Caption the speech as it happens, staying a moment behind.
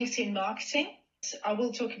LinkedIn marketing. I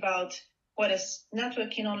will talk about what is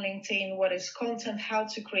networking on LinkedIn, what is content, how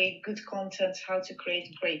to create good content, how to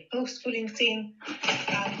create great posts for LinkedIn,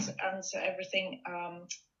 and everything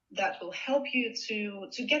that will help you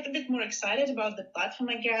to get a bit more excited about the platform,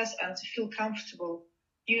 I guess, and to feel comfortable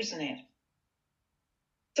using it.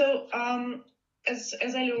 So, as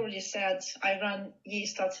I already said, I run Ye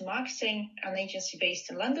Started Marketing, an agency based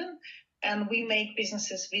in London, and we make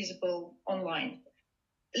businesses visible online.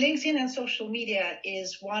 LinkedIn and social media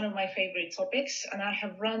is one of my favorite topics, and I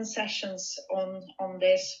have run sessions on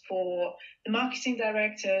this for the marketing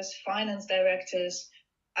directors, finance directors,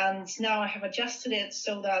 and now I have adjusted it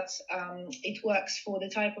so that it works for the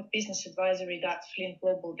type of business advisory that Flint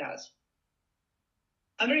Global does.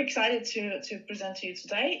 I'm very excited to present to you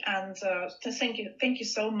today, and to thank you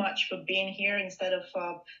so much for being here instead of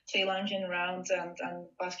say lounging around and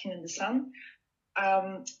basking in the sun.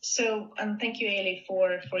 And thank you, Ailey,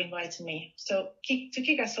 for inviting me. So to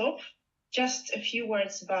kick us off, just a few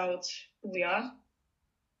words about who we are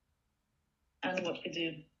and what we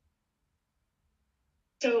do.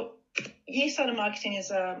 So Ye Started Marketing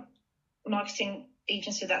is a marketing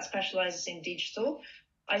agency that specializes in digital.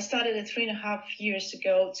 I started it 3.5 years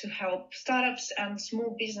ago to help startups and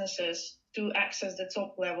small businesses to access the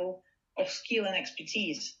top level of skill and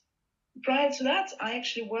expertise. Prior to that, I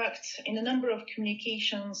actually worked in a number of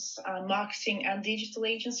communications, marketing and digital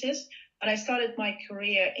agencies, and I started my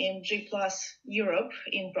career in G+ Europe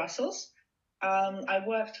in Brussels. I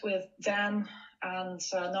worked with Dan and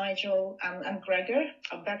Nigel and Gregor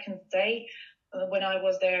back in the day when I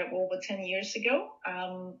was there over 10 years ago.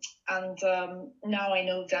 Now I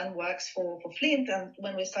know Dan works for Flint, and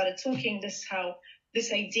when we started talking,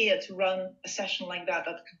 this idea to run a session like that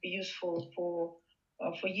could be useful for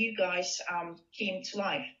you guys came to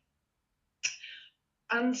life.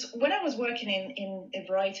 And when I was working in a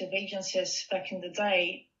variety of agencies back in the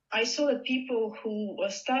day, I saw that people who were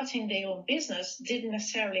starting their own business didn't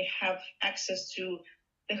necessarily have access to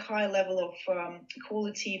the high level of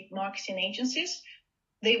quality marketing agencies.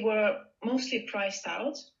 They were mostly priced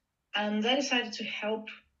out, and I decided to help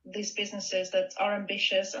these businesses that are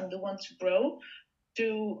ambitious and they want to grow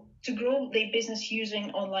to grow their business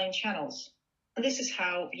using online channels. And this is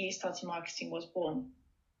how Ye Started Marketing was born.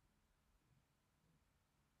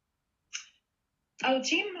 Our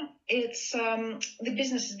team, the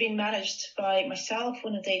business is being managed by myself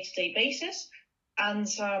on a day-to-day basis. And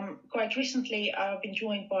quite recently, I've been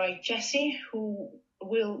joined by Jesse, who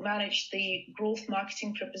will manage the growth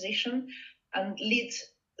marketing proposition and lead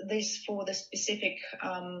this for the specific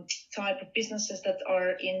type of businesses that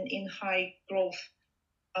are in high growth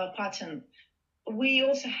pattern. We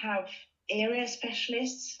also have area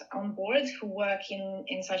specialists on board who work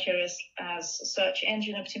in such areas as search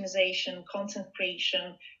engine optimization, content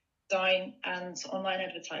creation, design, and online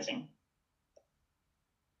advertising.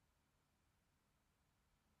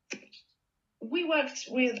 We worked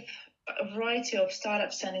with a variety of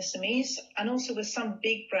startups and SMEs, and also with some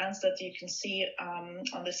big brands that you can see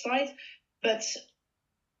on the slide. But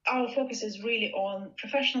our focus is really on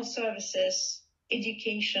professional services,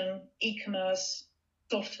 education, e-commerce,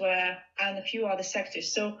 software, and a few other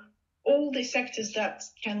sectors. So all the sectors that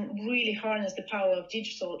can really harness the power of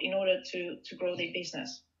digital in order to grow their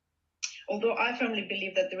business. Although I firmly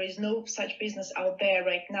believe that there is no such business out there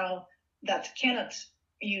right now that cannot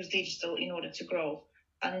use digital in order to grow.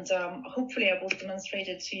 And hopefully I will demonstrate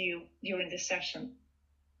it to you during this session.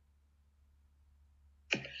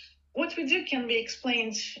 What we do can be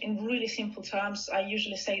explained in really simple terms. I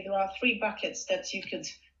usually say there are 3 buckets that you could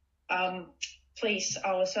place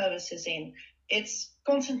our services in. It's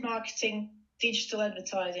content marketing, digital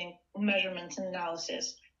advertising, measurement and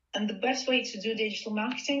analysis. And the best way to do digital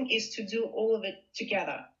marketing is to do all of it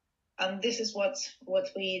together. And this is what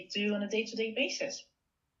we do on a day-to-day basis.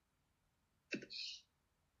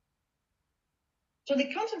 So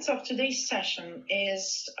the contents of today's session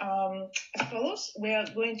is as follows. We are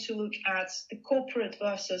going to look at the corporate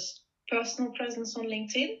versus personal presence on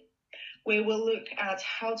LinkedIn. We will look at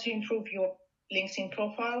how to improve your LinkedIn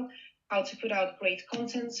profile, how to put out great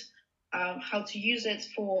content, how to use it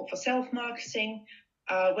for self-marketing.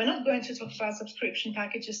 We're not going to talk about subscription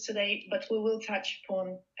packages today, but we will touch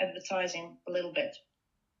upon advertising a little bit.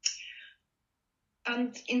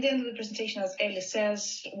 And in the end of the presentation, as Ailey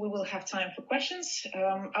says, we will have time for questions.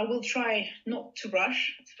 I will try not to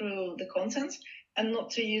rush through the content and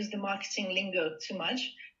not to use the marketing lingo too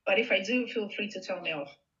much. But if I do, feel free to tell me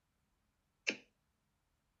off.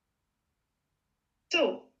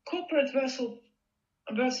 So, corporate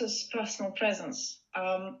versus personal presence.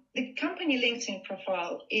 The company LinkedIn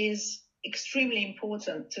profile is extremely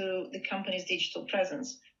important to the company's digital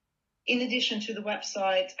presence, in addition to the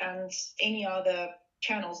website and any other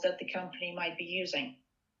channels that the company might be using.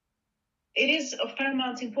 It is of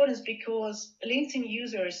paramount importance because LinkedIn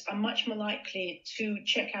users are much more likely to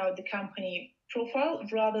check out the company profile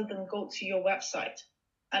rather than go to your website.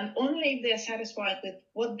 And only if they're satisfied with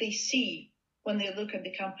what they see when they look at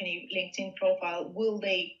the company LinkedIn profile will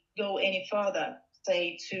they go any further,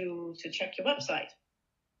 say, to check your website.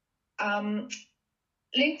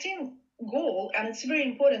 LinkedIn goal, and it's very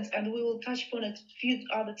important, and we will touch upon it a few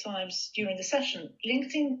other times during the session.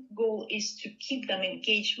 LinkedIn goal is to keep them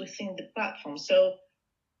engaged within the platform. So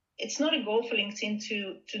it's not a goal for LinkedIn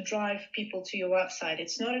to drive people to your website.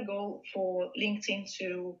 It's not a goal for LinkedIn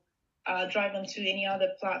to drive them to any other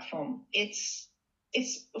platform. It's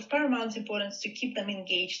of paramount importance to keep them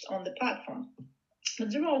engaged on the platform.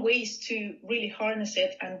 But there are ways to really harness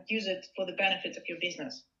it and use it for the benefit of your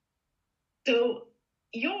business. So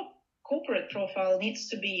your corporate profile needs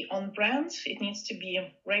to be on brand, it needs to be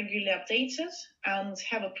regularly updated and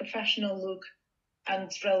have a professional look and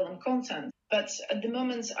relevant content. But at the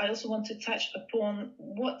moment, I also want to touch upon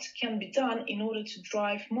what can be done in order to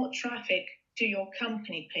drive more traffic to your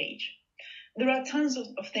company page. There are tons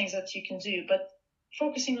of things that you can do, but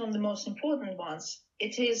focusing on the most important ones,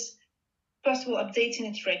 it is, first of all,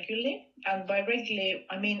 updating it regularly. And by regularly,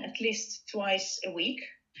 I mean at least twice a week.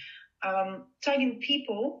 Tagging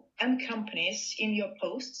people and companies in your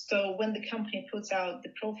posts. So when the company puts out the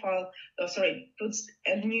profile, puts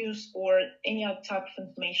a news or any other type of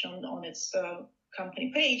information on its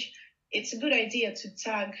company page, it's a good idea to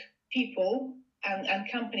tag people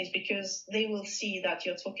and companies because they will see that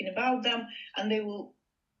you're talking about them and they will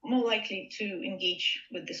more likely to engage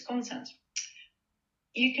with this content.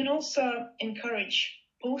 You can also encourage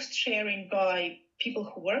post sharing by people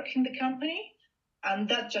who work in the company. And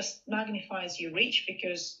that just magnifies your reach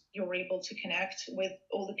because you're able to connect with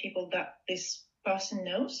all the people that this person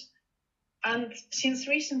knows. And since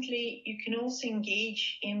recently, you can also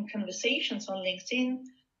engage in conversations on LinkedIn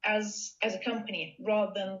as a company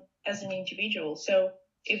rather than as an individual. So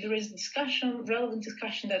if there is discussion, relevant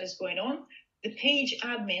discussion that is going on, the page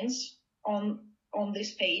admins on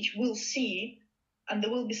this page will see, and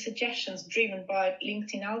there will be suggestions driven by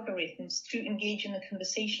LinkedIn algorithms to engage in a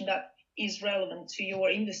conversation that is relevant to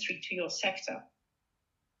your industry, to your sector.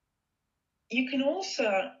 You can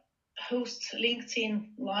also host LinkedIn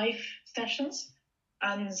live sessions,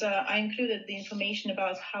 and I included the information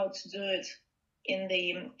about how to do it in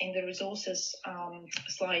the resources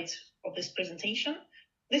slide of this presentation.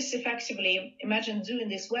 This is effectively, imagine doing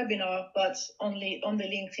this webinar, but only on the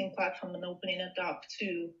LinkedIn platform and opening it up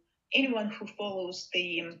to anyone who follows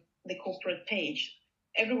the corporate page.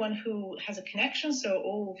 Everyone who has a connection, so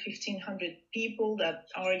all 1,500 people that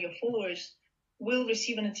are your followers, will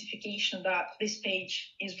receive a notification that this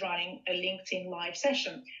page is running a LinkedIn live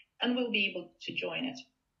session and will be able to join it.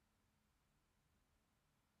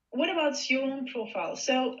 What about your own profile?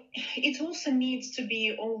 So it also needs to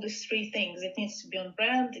be all these three things. It needs to be on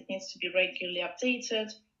brand, it needs to be regularly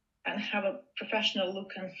updated, and have a professional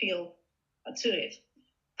look and feel to it.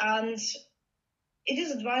 And it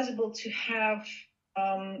is advisable to have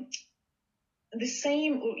the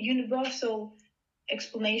same universal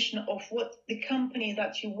explanation of what the company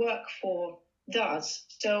that you work for does.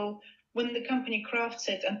 So when the company crafts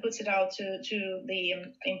it and puts it out to the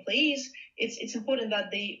employees, it's important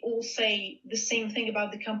that they all say the same thing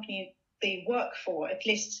about the company they work for, at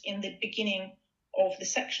least in the beginning of the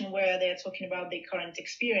section where they're talking about their current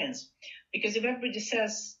experience. Because if everybody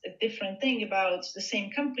says a different thing about the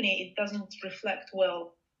same company, it doesn't reflect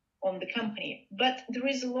well on the company. But there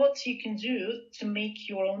is a lot you can do to make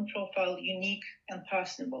your own profile unique and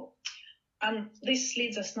personable. And this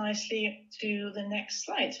leads us nicely to the next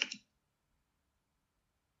slide.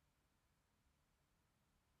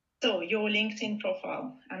 So your LinkedIn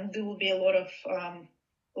profile, and there will be a lot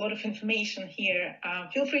of information here.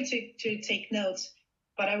 Feel free to take notes,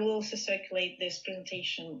 but I will also circulate this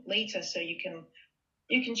presentation later so you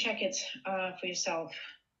can check it for yourself.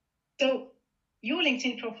 So your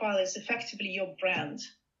LinkedIn profile is effectively your brand,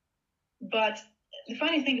 but the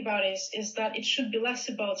funny thing about it is that it should be less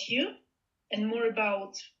about you and more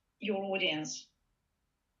about your audience.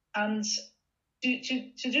 And to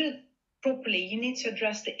do it properly, you need to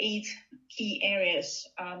address the 8 key areas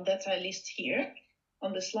that I list here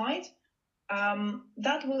on the slide.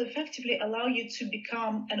 That will effectively allow you to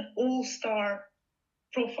become an all-star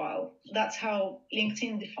profile. That's how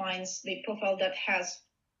LinkedIn defines the profile that has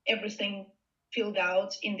everything filled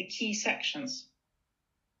out in the key sections.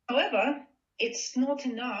 However, it's not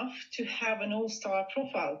enough to have an all-star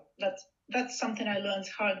profile. That that's something I learned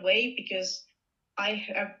hard way, because I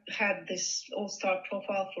have had this all-star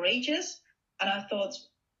profile for ages, and I thought,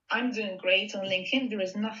 I'm doing great on LinkedIn. There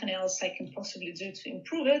is nothing else I can possibly do to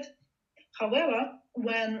improve it. However,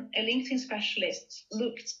 when a LinkedIn specialist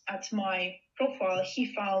looked at my profile,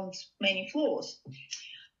 he found many flaws.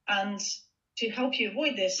 And to help you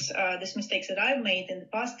avoid these mistakes that I've made in the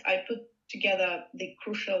past, I put together the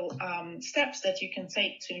crucial steps that you can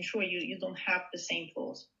take to ensure you don't have the same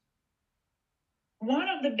flaws. One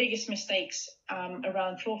of the biggest mistakes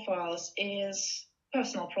around profiles is,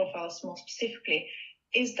 personal profiles more specifically,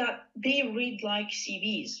 is that they read like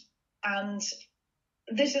CVs. And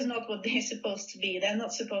this is not what they're supposed to be. They're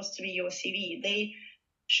not supposed to be your CV. They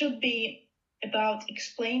should be about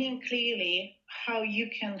explaining clearly how you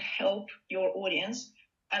can help your audience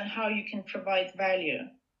and how you can provide value.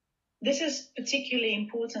 This is particularly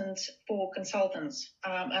important for consultants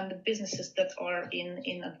and the businesses that are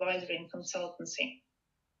in advisory and consultancy.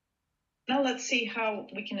 Now let's see how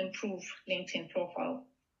we can improve LinkedIn profile.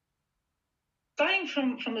 Starting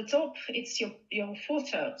from the top, it's your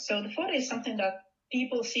photo. So the photo is something that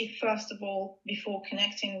people see first of all before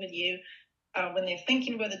connecting with you, when they're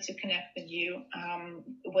thinking whether to connect with you,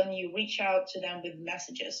 when you reach out to them with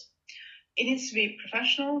messages. It needs to be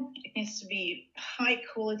professional. It needs to be high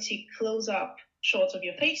quality close-up shot of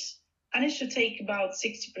your face, and it should take about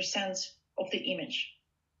 60% of the image.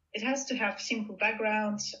 It has to have simple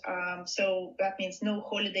backgrounds, so that means no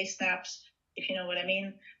holiday snaps, if you know what I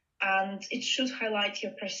mean. And it should highlight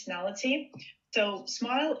your personality. So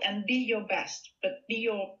smile and be your best, but be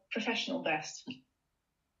your professional best.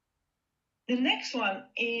 The next one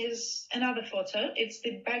is another photo. It's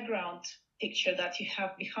the background picture that you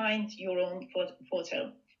have behind your own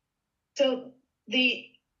photo. So the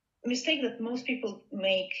mistake that most people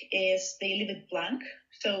make is they leave it blank.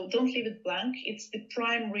 So don't leave it blank. It's the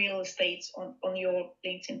prime real estate on your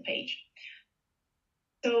LinkedIn page.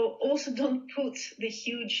 So also don't put the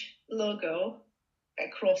huge logo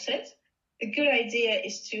across it. The good idea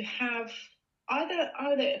is to have either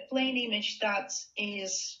a plain image that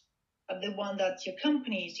is the one that your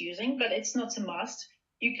company is using, but it's not a must.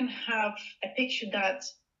 You can have a picture that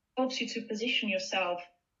helps you to position yourself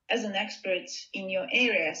as an expert in your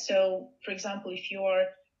area. So, for example, if you are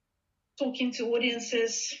talking to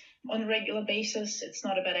audiences on a regular basis, it's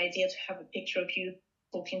not a bad idea to have a picture of you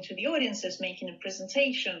talking to the audiences, making a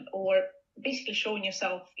presentation, or basically showing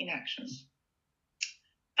yourself in actions.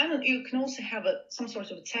 And you can also have some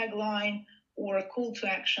sort of a tagline or a call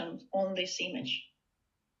to action on this image.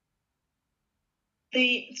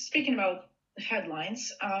 Speaking about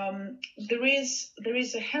headlines, there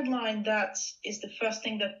is a headline that is the first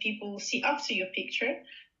thing that people see after your picture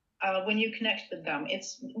when you connect with them.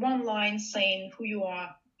 It's one line saying who you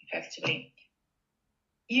are effectively.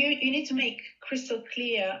 You need to make crystal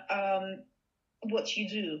clear what you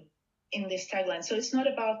do in this tagline. So it's not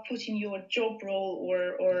about putting your job role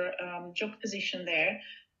or job position there.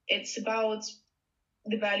 It's about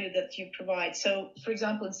the value that you provide. So, for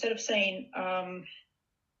example, instead of saying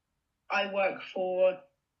I work for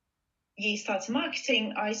Ye Starts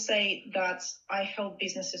Marketing, I say that I help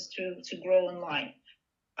businesses to grow online.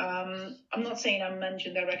 I'm not saying I'm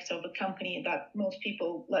managing director of a company that most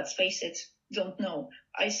people, let's face it, don't know.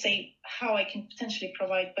 I say how I can potentially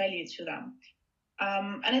provide value to them.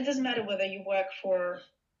 And it doesn't matter whether you work for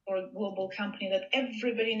a global company that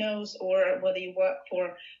everybody knows, or whether you work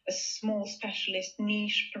for a small specialist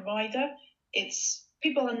niche provider.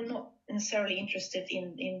 People are not necessarily interested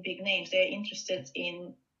in big names. They're interested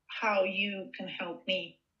in how you can help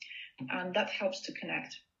me, and that helps to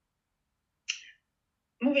connect.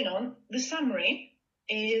 Moving on, the summary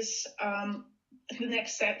is the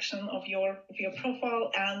next section of your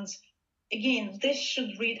profile, and again, this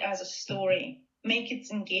should read as a story. Make it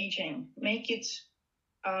engaging. Make it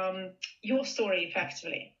your story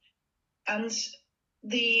effectively. And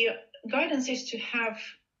the guidance is to have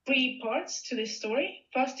 3 parts to this story.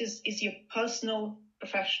 First is your personal,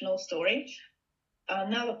 professional story.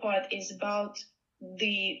 Another part is about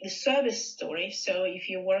the service story. So if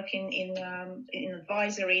you're working in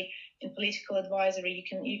advisory, in political advisory,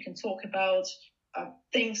 you can talk about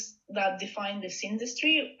things that define this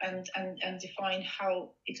industry and define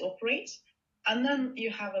how it operates. And then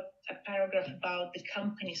you have a paragraph about the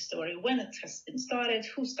company story, when it has been started,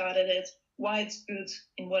 who started it, why it's good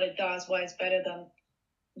in what it does, why it's better than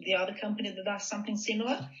the other company that does something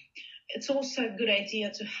similar. It's also a good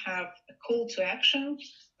idea to have a call to action,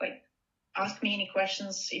 like ask me any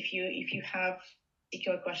questions if you have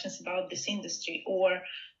particular questions about this industry, or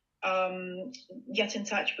get in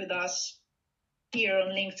touch with us here on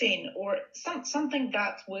LinkedIn, or something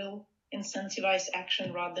that will incentivize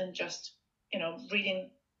action rather than just, reading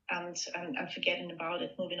and forgetting about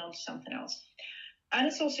it, moving on to something else. And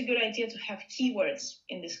it's also a good idea to have keywords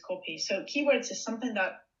in this copy. So keywords is something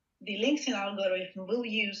that the LinkedIn algorithm will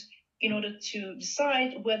use in order to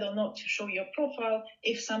decide whether or not to show your profile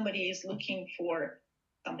if somebody is looking for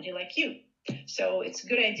somebody like you. So it's a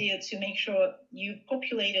good idea to make sure you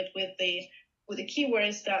populate it with the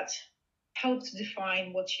keywords that help to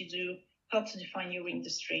define what you do, help to define your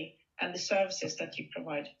industry and the services that you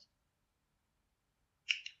provide.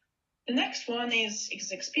 The next one is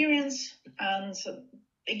experience. And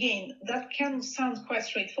again, that can sound quite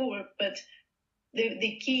straightforward, but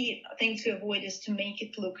the key thing to avoid is to make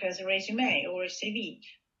it look as a resume or a CV.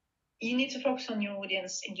 You need to focus on your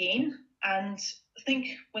audience again and think,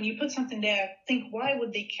 when you put something there, think, why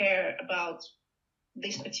would they care about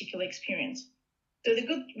this particular experience? So the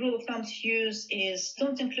good rule of thumb to use is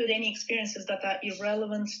don't include any experiences that are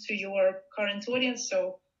irrelevant to your current audience.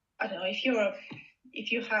 So I don't know,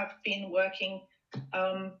 if you have been working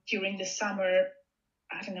during the summer,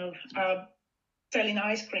 selling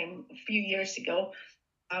ice cream a few years ago,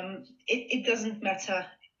 it doesn't matter.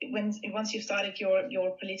 Once you started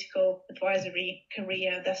your political advisory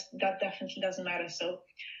career, that definitely doesn't matter. So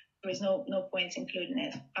there is no point including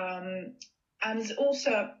it. And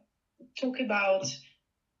also talk about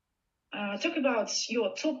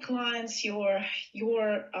your top clients, your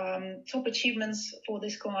top achievements for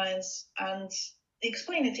these clients, and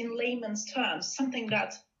explain it in layman's terms, something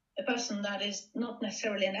that a person that is not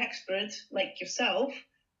necessarily an expert like yourself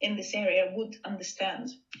in this area would understand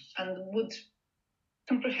and would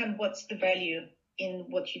comprehend what's the value in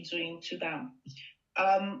what you're doing to them.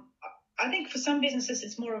 I think for some businesses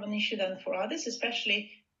it's more of an issue than for others,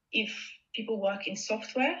 especially if people work in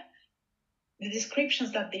software. The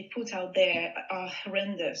descriptions that they put out there are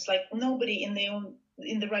horrendous. Like, nobody in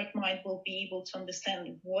the right mind will be able to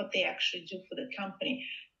understand what they actually do for the company.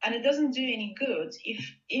 And it doesn't do any good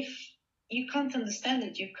if you can't understand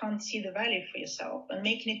it, you can't see the value for yourself. And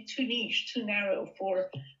making it too niche, too narrow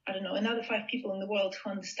for, another 5 people in the world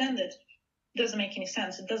who understand it doesn't make any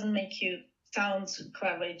sense. It doesn't make you sound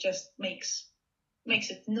clever. It just makes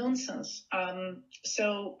it nonsense.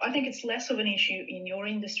 So I think it's less of an issue in your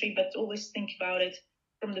industry, but always think about it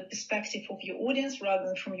from the perspective of your audience rather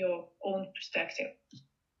than from your own perspective.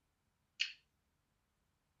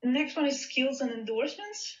 The next one is skills and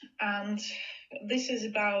endorsements. And this is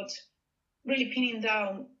about really pinning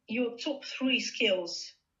down your top 3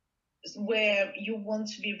 skills where you want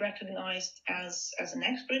to be recognized as an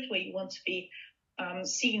expert, where you want to be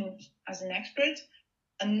seen as an expert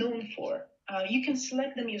and known for. You can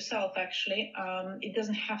select them yourself, actually. It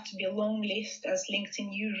doesn't have to be a long list as LinkedIn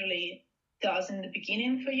usually does in the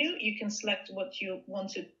beginning for you. You can select what you want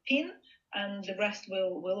to pin, and the rest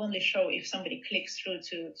will only show if somebody clicks through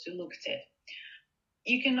to look at it.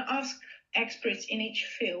 You can ask experts in each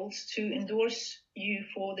field to endorse you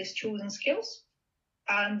for these chosen skills.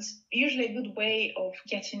 And usually a good way of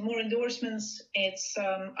getting more endorsements, it's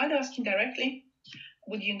either asking directly,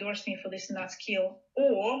 would you endorse me for this and that skill,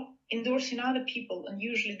 or endorsing other people, and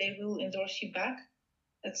usually they will endorse you back.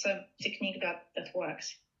 That's a technique that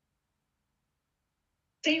works.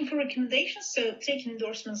 Same for recommendations. So taking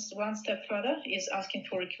endorsements one step further is asking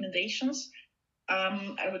for recommendations.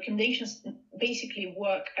 Recommendations basically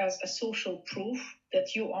work as a social proof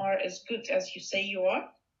that you are as good as you say you are.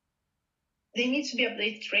 They need to be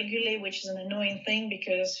updated regularly, which is an annoying thing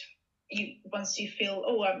because once you feel,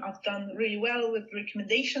 I've done really well with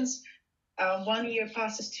recommendations, 1 year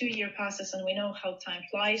passes, 2 year passes, and we know how time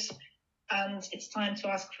flies, and it's time to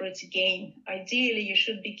ask for it again. Ideally, you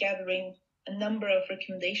should be gathering a number of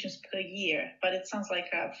recommendations per year, but it sounds like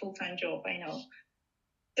a full-time job, I know.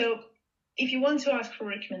 So if you want to ask for a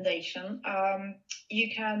recommendation,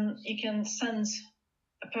 you can send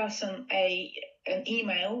a person an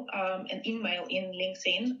email in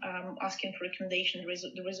LinkedIn asking for recommendation.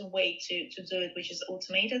 There is a way to do it which is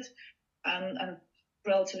automated and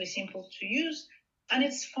relatively simple to use. And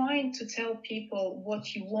it's fine to tell people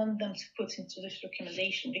what you want them to put into this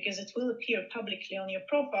recommendation, because it will appear publicly on your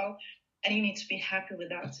profile and you need to be happy with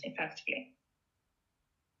that effectively.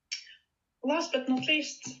 Last but not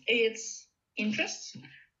least, it's interests.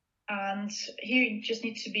 And here you just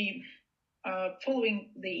need to be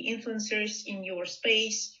following the influencers in your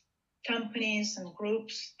space, companies and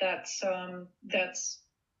groups that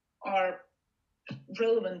are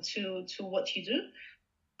relevant to what you do.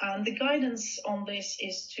 And the guidance on this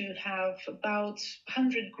is to have about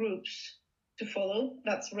 100 groups to follow.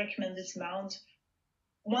 That's the recommended amount.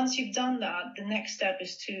 Once you've done that, the next step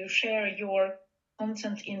is to share your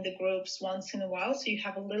content in the groups once in a while, so you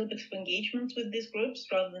have a little bit of engagement with these groups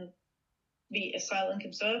rather than be a silent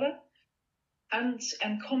observer, and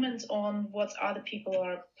comment on what other people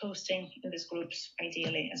are posting in these groups,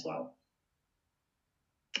 ideally as well.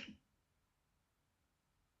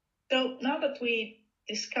 So now that we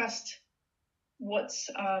discussed what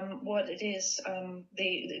it is,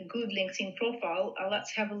 the good LinkedIn profile,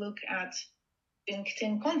 let's have a look at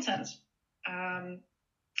LinkedIn content.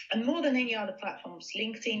 And more than any other platforms,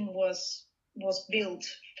 LinkedIn was built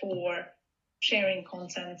for sharing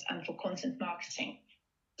content and for content marketing.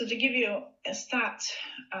 So to give you a stat,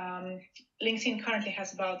 LinkedIn currently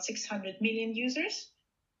has about 600 million users,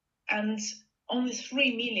 and only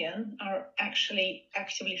 3 million are actually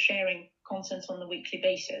actively sharing content on a weekly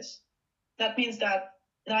basis. That means that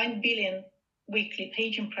 9 billion weekly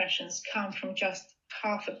page impressions come from just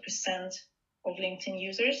 0.5% of LinkedIn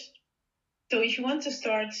users. So if you want to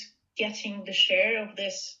start getting the share of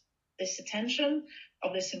this attention,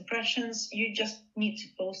 of these impressions, you just need to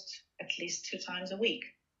post at least 2 times a week.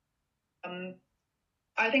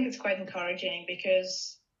 I think it's quite encouraging,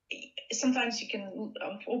 because sometimes you can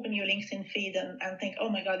open your LinkedIn feed and think, oh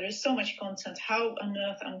my God, there is so much content. How on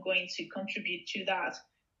earth I'm going to contribute to that?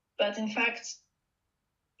 But in fact,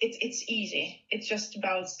 it's easy. It's just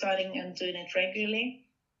about starting and doing it regularly,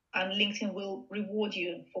 and LinkedIn will reward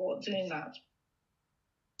you for doing that.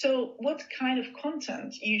 So what kind of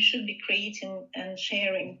content you should be creating and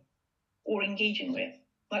sharing or engaging with?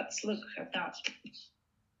 Let's look at that.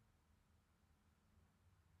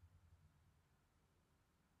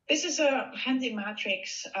 This is a handy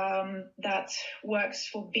matrix that works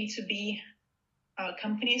for B2B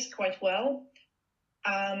companies quite well.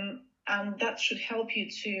 And that should help you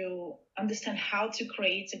to understand how to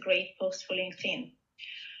create a great post for LinkedIn.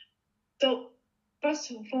 So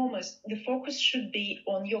first and foremost, the focus should be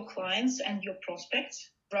on your clients and your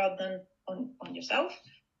prospects rather than on yourself.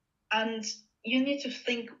 And you need to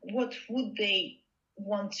think, what would they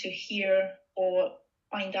want to hear or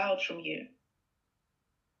find out from you?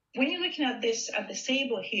 When you're looking at this, at the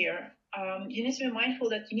table here, you need to be mindful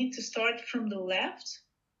that you need to start from the left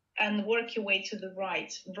and work your way to the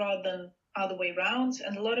right rather than other way around.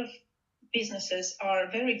 And a lot of businesses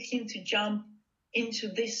are very keen to jump into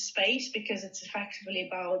this space because it's effectively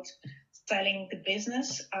about selling the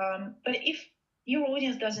business. But if your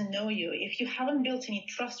audience doesn't know you, if you haven't built any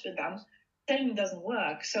trust with them, selling doesn't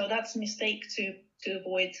work. So that's a mistake to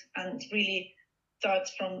avoid, and really start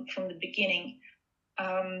from the beginning.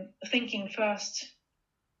 Thinking first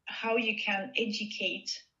how you can educate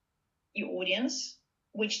your audience,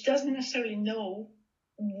 which doesn't necessarily know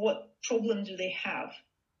what problem do they have.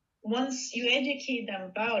 Once you educate them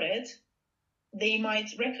about it, they might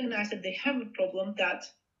recognize that they have a problem that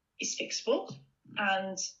is fixable,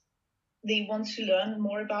 and they want to learn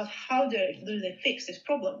more about how do they fix this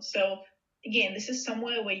problem. So again, this is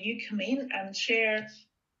somewhere where you come in and share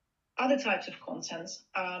other types of content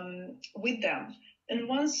with them. And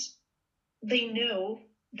once they know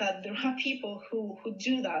that there are people who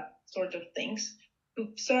do that sort of things,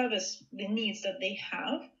 who service the needs that they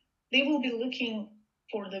have, they will be looking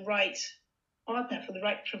for the right partner, for the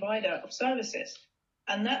right provider of services.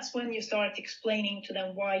 And that's when you start explaining to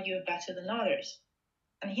them why you're better than others.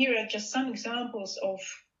 And here are just some examples of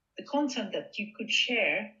the content that you could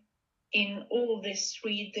share in all of these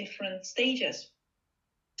 3 different stages.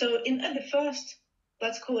 So at the first,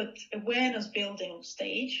 let's call it awareness building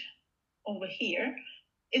stage over here,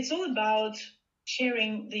 it's all about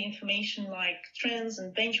sharing the information like trends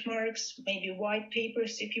and benchmarks, maybe white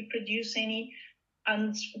papers if you produce any,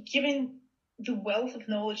 and giving the wealth of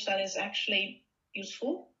knowledge that is actually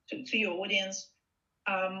useful to your audience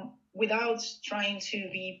without trying to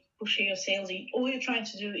be pushy or salesy. All you're trying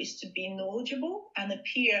to do is to be knowledgeable and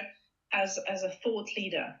appear as a thought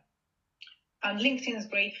leader. And LinkedIn is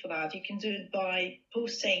great for that. You can do it by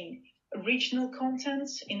posting original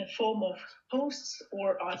content in the form of posts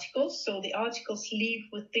or articles. So the articles live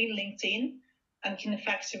within LinkedIn and can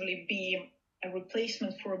effectively be a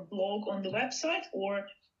replacement for a blog on the website, or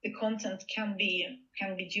the content can be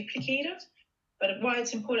duplicated. But why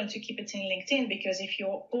it's important to keep it in LinkedIn, because if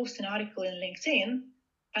you post an article in LinkedIn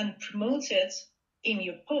and promote it in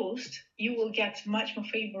your post, you will get much more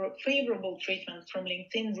favorable treatment from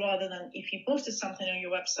LinkedIn rather than if you posted something on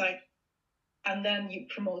your website and then you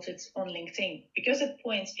promote it on LinkedIn, because it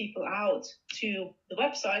points people out to the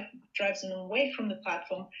website, drives them away from the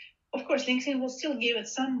platform. Of course, LinkedIn will still give it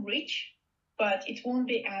some reach, but it won't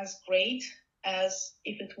be as great as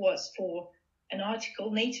if it was for an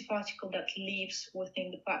article, native article that lives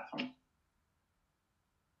within the platform.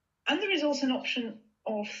 And there is also an option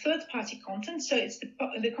of third-party content. So it's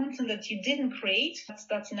the content that you didn't create.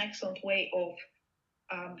 That's an excellent way of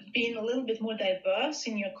being a little bit more diverse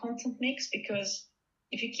in your content mix, because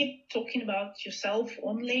if you keep talking about yourself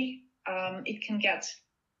only, it can get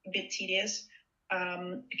a bit tedious,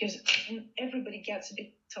 because everybody gets a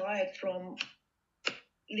bit tired from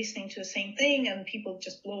listening to the same thing and people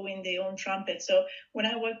just blowing their own trumpet. So when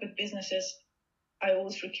I work with businesses, I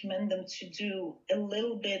always recommend them to do a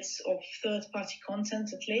little bit of third-party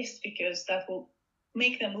content at least, because that will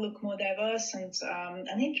make them look more diverse and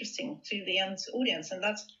interesting to the end audience. And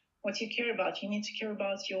that's what you care about. You need to care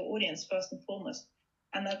about your audience first and foremost,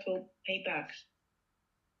 and that will pay back.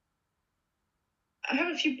 I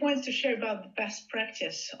have a few points to share about the best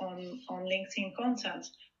practice on LinkedIn content.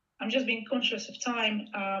 I'm just being conscious of time,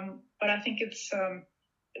 but I think it's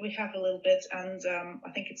we have a little bit, and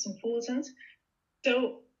I think it's important.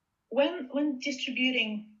 So when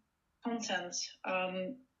distributing content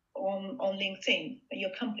on LinkedIn,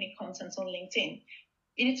 your company content on LinkedIn,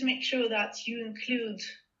 you need to make sure that you include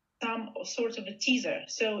some sort of a teaser.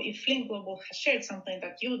 So if Flink Global has shared something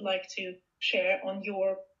that you would like to share on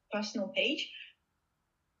your personal page,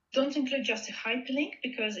 don't include just a hyperlink,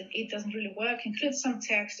 because it doesn't really work. Include some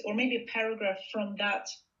text or maybe a paragraph from that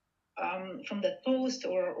post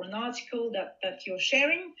or an article that you're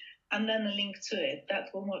sharing, and then a link to it. That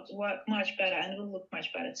will work much better and will look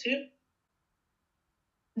much better too.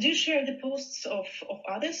 Do share the posts of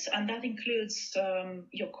others, and that includes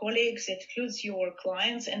your colleagues, it includes your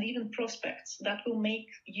clients, and even prospects. That will make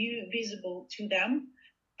you visible to them,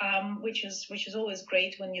 which is always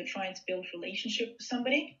great when you're trying to build relationship with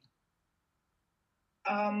somebody.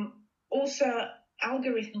 Also,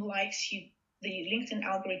 algorithm likes you. The LinkedIn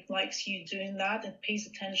algorithm likes you doing that and pays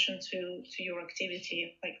attention to your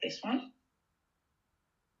activity like this one.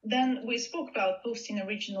 Then we spoke about posting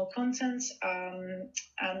original content,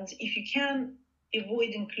 and if you can, avoid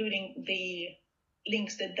including the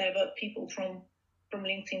links that divert people from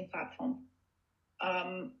LinkedIn platform.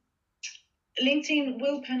 LinkedIn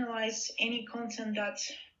will penalize any content that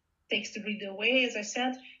takes the reader away, as I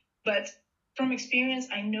said, but from experience,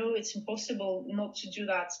 I know it's impossible not to do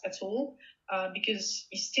that at all, because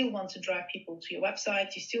you still want to drive people to your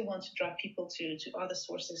website, you still want to drive people to other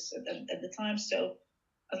sources at the time. So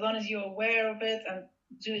as long as you're aware of it and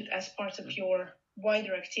do it as part of your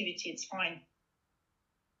wider activity, it's fine.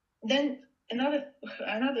 Then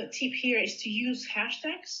another tip here is to use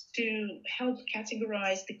hashtags to help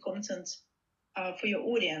categorize the content for your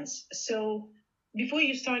audience. So before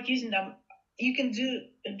you start using them, you can do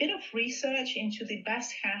a bit of research into the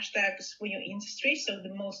best hashtags for your industry. So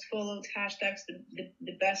the most followed hashtags,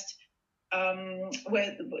 the best,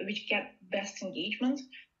 which get best engagement.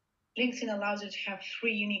 LinkedIn allows you to have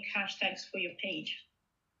 3 unique hashtags for your page.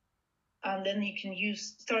 And then you can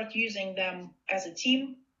start using them as a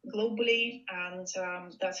team globally, and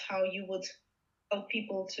that's how you would help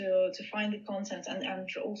people to find the content and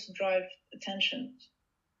also drive attention.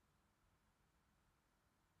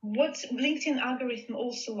 What LinkedIn algorithm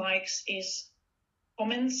also likes is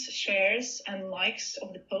comments, shares, and likes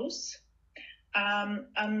of the posts.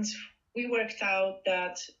 And we worked out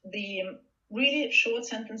that the really short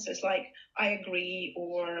sentences like "I agree"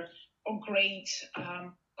 or "great"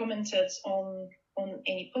 commented on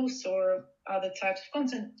any posts or other types of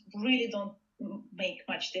content really don't make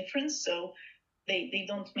much difference. So they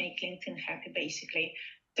don't make LinkedIn happy, basically.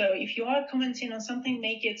 So if you are commenting on something,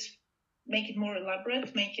 make it more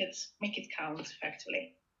elaborate, make it count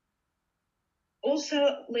effectively.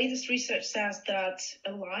 Also, latest research says that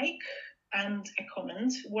a like and a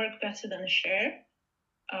comment work better than a share.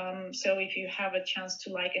 So if you have a chance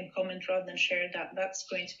to like and comment rather than share, that's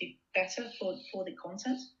going to be better for the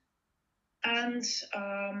content. And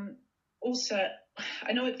also,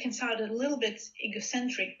 I know it can sound a little bit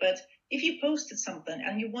egocentric, but if you posted something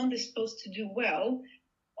and you want this post to do well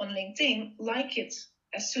on LinkedIn, like it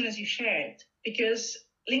as soon as you share it, because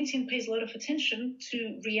LinkedIn pays a lot of attention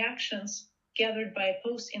to reactions gathered by a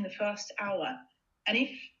post in the first hour. And if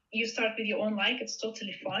you start with your own like, it's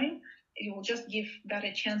totally fine. It will just give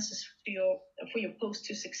better chances for your post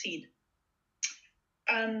to succeed.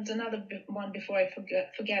 And another one before I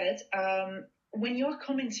forget it, when you're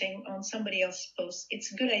commenting on somebody else's post,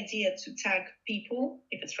 it's a good idea to tag people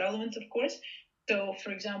if it's relevant, of course. So,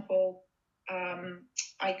 for example,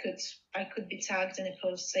 I could be tagged in a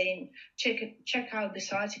post saying, check out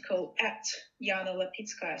this article at Yana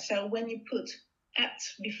Lapitskaya. So when you put at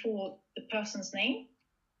before the person's name,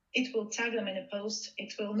 it will tag them in a post.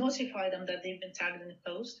 It will notify them that they've been tagged in a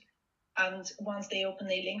post. And once they open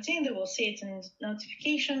their LinkedIn, they will see it in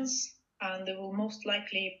notifications, and they will most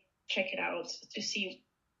likely check it out to see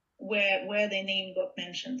where their name got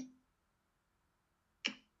mentioned.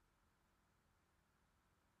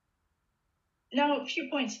 Now, a few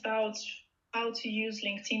points about how to use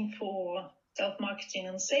LinkedIn for self-marketing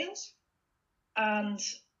and sales. And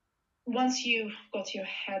once you've got your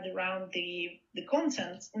head around the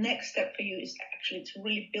content, next step for you is actually to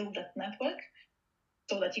really build that network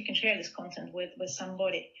so that you can share this content with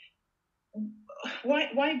somebody.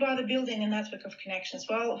 Why bother building a network of connections?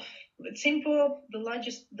 Well, it's simple. The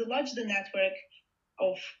larger the network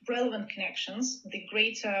of relevant connections, the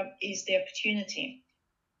greater is the opportunity.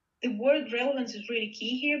 The word relevant is really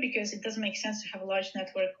key here because it doesn't make sense to have a large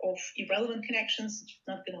network of irrelevant connections. It's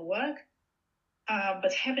not going to work.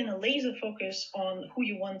 But having a laser focus on who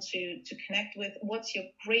you want to connect with, what your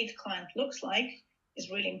great client looks like,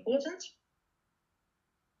 is really important.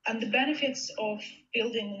 And the benefits of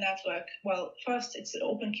building a network, well, first, it's an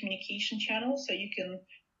open communication channel, so you can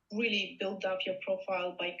really build up your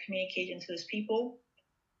profile by communicating to those people.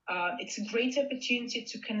 It's a great opportunity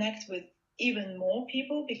to connect with even more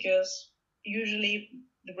people because usually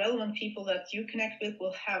the relevant people that you connect with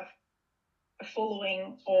will have a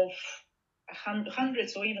following of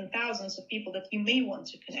hundreds or even thousands of people that you may want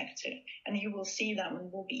to connect to, and you will see them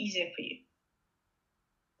and will be easier for you.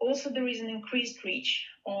 Also, there is an increased reach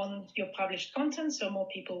on your published content, so more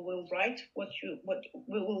people will read what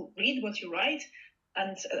you write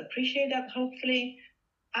and appreciate that, hopefully.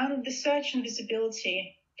 And the search and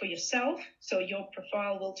visibility for yourself, so your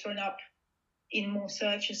profile will turn up in more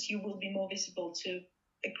searches, you will be more visible to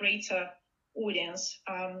a greater audience.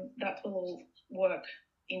 That will all work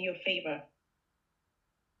in your favor.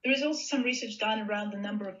 There is also some research done around the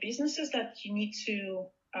number of businesses that you need to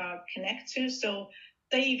connect to. So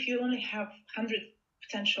say if you only have 100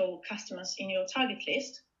 potential customers in your target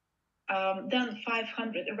list, then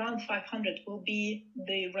around 500 will be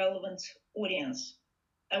the relevant audience.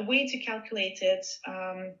 A way to calculate it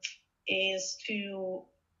is to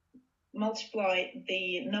multiply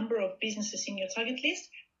the number of businesses in your target list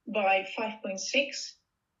by 5.6,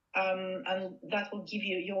 and that will give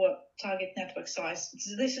you your target network size.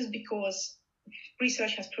 This is because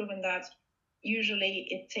research has proven that usually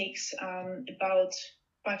it takes about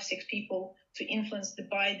 5-6 people to influence the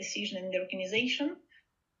buy decision in the organization,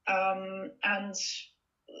 and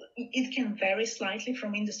it can vary slightly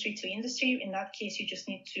from industry to industry. In that case, you just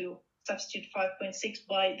need to substitute 5.6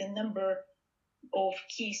 by the number of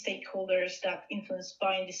key stakeholders that influence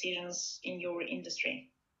buying decisions in your industry.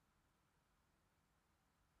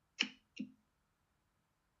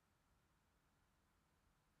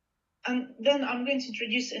 And then I'm going to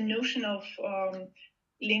introduce a notion of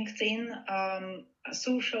LinkedIn a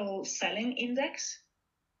social selling index.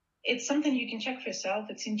 It's something you can check for yourself.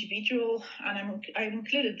 It's individual, and I've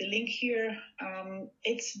included the link here.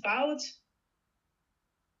 It's about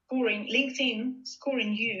LinkedIn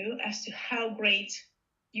scoring you as to how great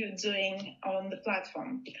you're doing on the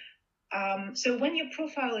platform. So when your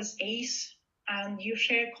profile is ace and you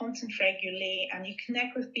share content regularly and you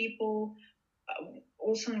connect with people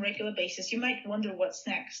also on a regular basis, you might wonder what's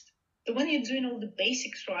next. So when you're doing all the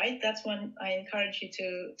basics right, that's when I encourage you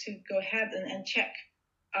to go ahead and check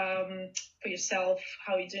for yourself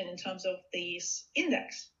how you're doing in terms of this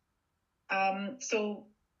index. So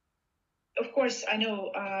of course, I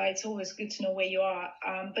know it's always good to know where you are,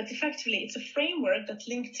 but effectively it's a framework that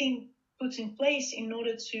LinkedIn puts in place in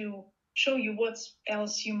order to show you what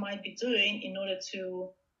else you might be doing in order to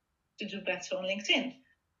do better on LinkedIn.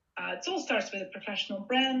 It all starts with the professional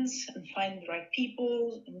brands and finding the right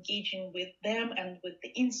people, engaging with them and with the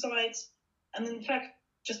insights, and in fact,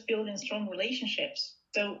 just building strong relationships.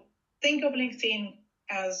 So think of LinkedIn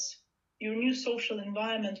as your new social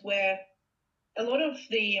environment where a lot of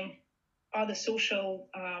the other social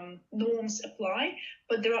norms apply,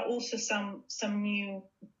 but there are also some new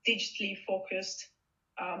digitally focused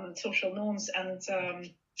social norms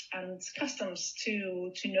and customs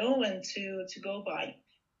to know and to go by.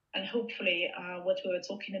 And hopefully what we were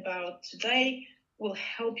talking about today will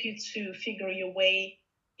help you to figure your way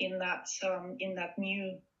in that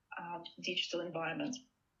new digital environment.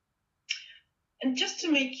 And just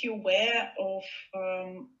to make you aware of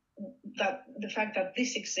that the fact that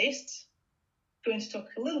this exists, I'm going to talk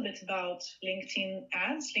a little bit about LinkedIn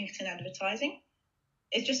ads, LinkedIn advertising.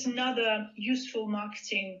 It's just another useful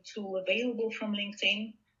marketing tool available from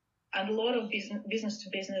LinkedIn, and a lot of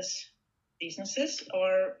business-to-business businesses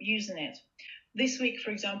are using it. This week, for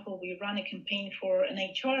example, we ran a campaign for an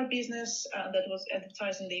HR business that was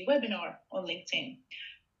advertising the webinar on LinkedIn.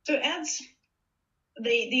 So ads,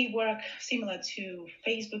 they work similar to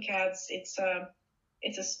Facebook ads. It's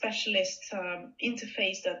a specialist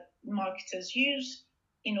interface that marketers use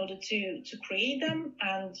in order to create them.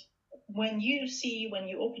 And when you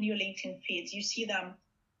open your LinkedIn feeds, you see them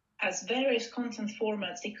as various content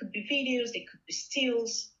formats. They could be videos, they could be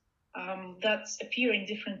stills that appear in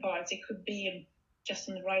different parts. It could be just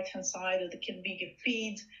on the right-hand side, or they can be your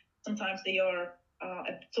feed. Sometimes they are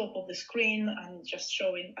at the top of the screen and just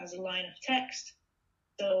showing as a line of text.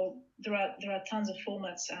 So there are tons of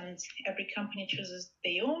formats, and every company chooses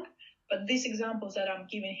their own. But these examples that I'm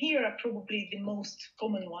giving here are probably the most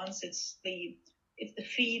common ones. It's the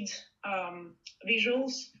feed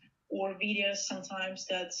visuals or videos sometimes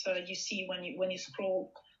that you see when you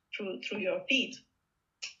scroll through your feed.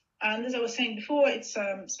 And as I was saying before, it's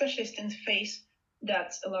a specialist interface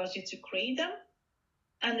that allows you to create them,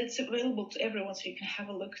 and it's available to everyone, so you can have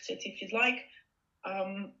a look at it if you'd like.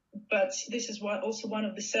 But this is also one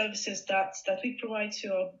of the services that we provide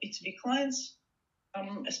to our B2B clients,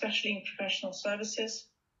 especially in professional services,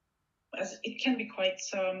 as it can be quite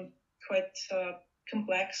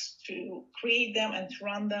complex to create them and to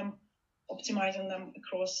run them, optimizing them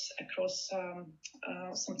across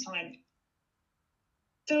some time.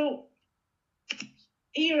 So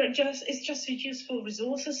here it's just a useful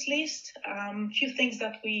resources list. Few things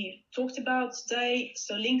that we talked about today.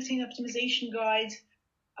 So LinkedIn optimization guide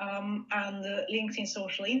and LinkedIn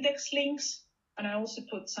social index links. And I also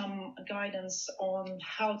put some guidance on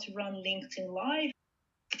how to run LinkedIn Live.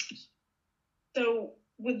 So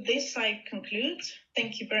with this, I conclude.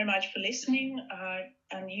 Thank you very much for listening.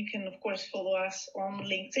 And you can, of course, follow us on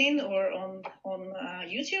LinkedIn or on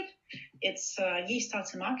YouTube. It's Ye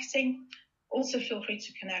Starter Marketing. Also, feel free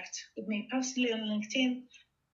to connect with me personally on LinkedIn.